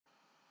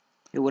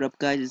Hey, what up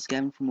guys, it's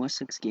Gavin from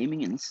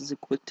WestxGaming, and this is a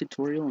quick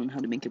tutorial on how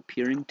to make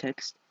appearing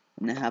text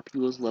in the Happy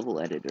Wheels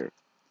level editor.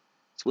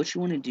 So what you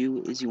want to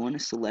do is you want to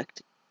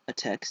select a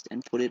text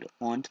and put it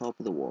on top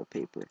of the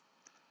wallpaper.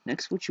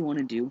 Next, what you want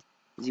to do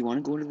is you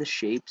want to go to the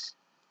shapes,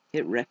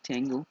 hit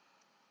rectangle,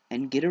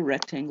 and get a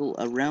rectangle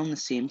around the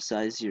same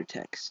size as your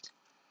text.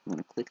 You want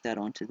to click that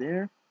onto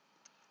there.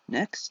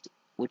 Next,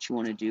 what you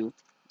want to do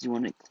is you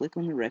want to click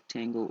on the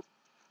rectangle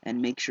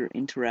and make sure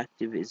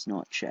interactive is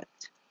not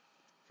checked.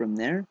 From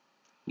there,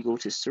 you go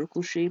to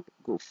circle shape,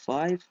 go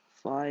 5,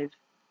 5,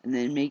 and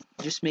then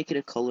just make it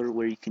a color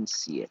where you can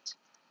see it.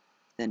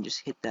 Then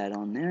just hit that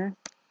on there.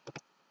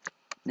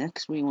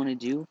 Next, what you want to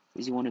do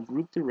is you want to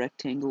group the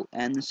rectangle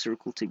and the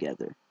circle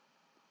together.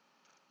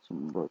 So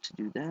I'm about to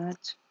do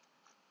that.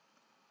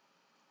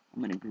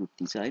 I'm going to group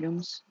these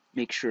items.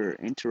 Make sure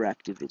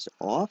interactive is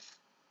off.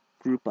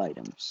 Group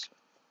items.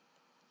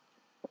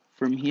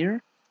 From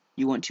here,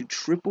 you want to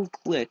triple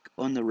click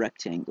on the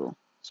rectangle.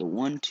 So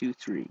 1, 2,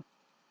 3.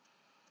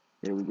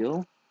 There we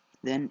go.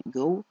 Then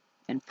go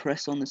and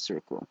press on the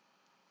circle.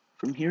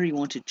 From here you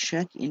want to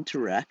check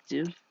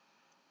interactive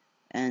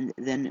and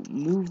then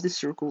move the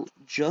circle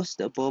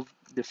just above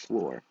the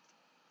floor.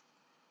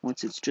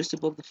 Once it's just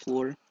above the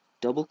floor,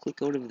 double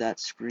click out of that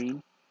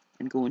screen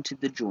and go into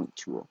the joint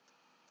tool.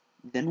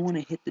 You then want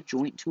to hit the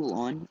joint tool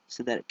on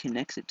so that it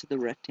connects it to the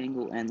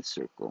rectangle and the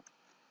circle.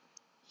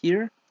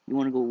 Here you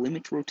want to go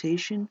limit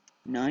rotation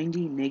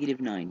 90,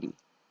 -90.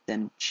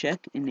 Then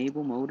check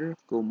enable motor,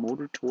 go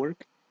motor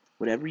torque,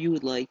 whatever you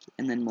would like,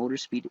 and then motor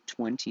speed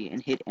 20,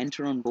 and hit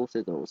enter on both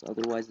of those,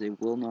 otherwise they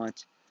will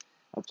not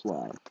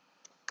apply.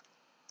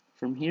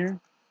 From here,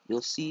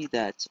 you'll see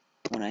that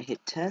when I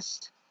hit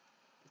test,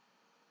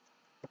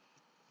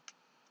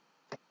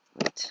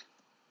 wait,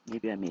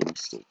 maybe I made a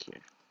mistake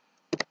here.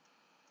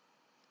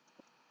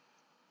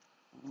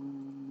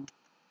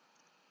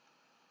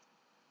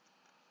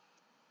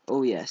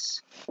 Oh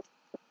yes,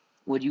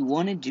 what you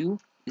want to do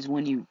is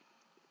when you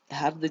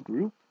have the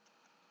group,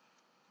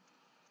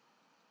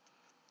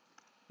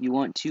 you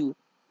want to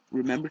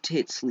remember to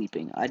hit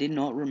sleeping. I did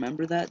not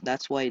remember that,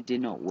 that's why it did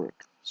not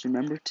work. So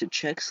remember to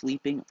check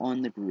sleeping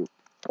on the group.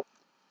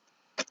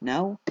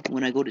 Now,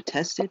 when I go to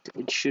test it,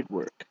 it should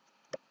work.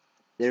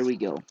 There we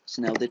go.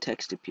 So now the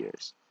text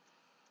appears.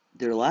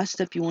 The last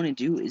step you want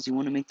to do is you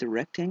want to make the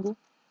rectangle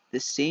the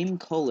same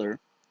color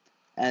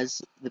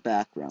as the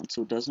background,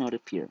 so it does not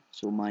appear.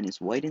 So mine is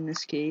white in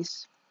this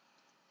case.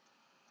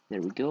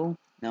 There we go.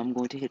 Now I'm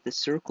going to hit the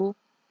circle,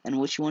 and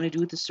what you want to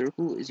do with the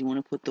circle is you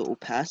want to put the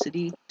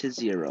opacity to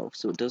 0,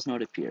 so it does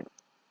not appear.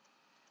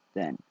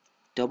 Then,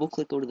 double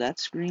click go to that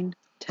screen,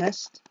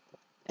 test,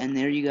 and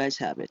there you guys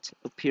have it,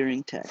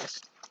 appearing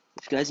text.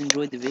 If you guys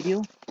enjoyed the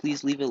video,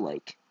 please leave a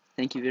like.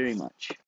 Thank you very much.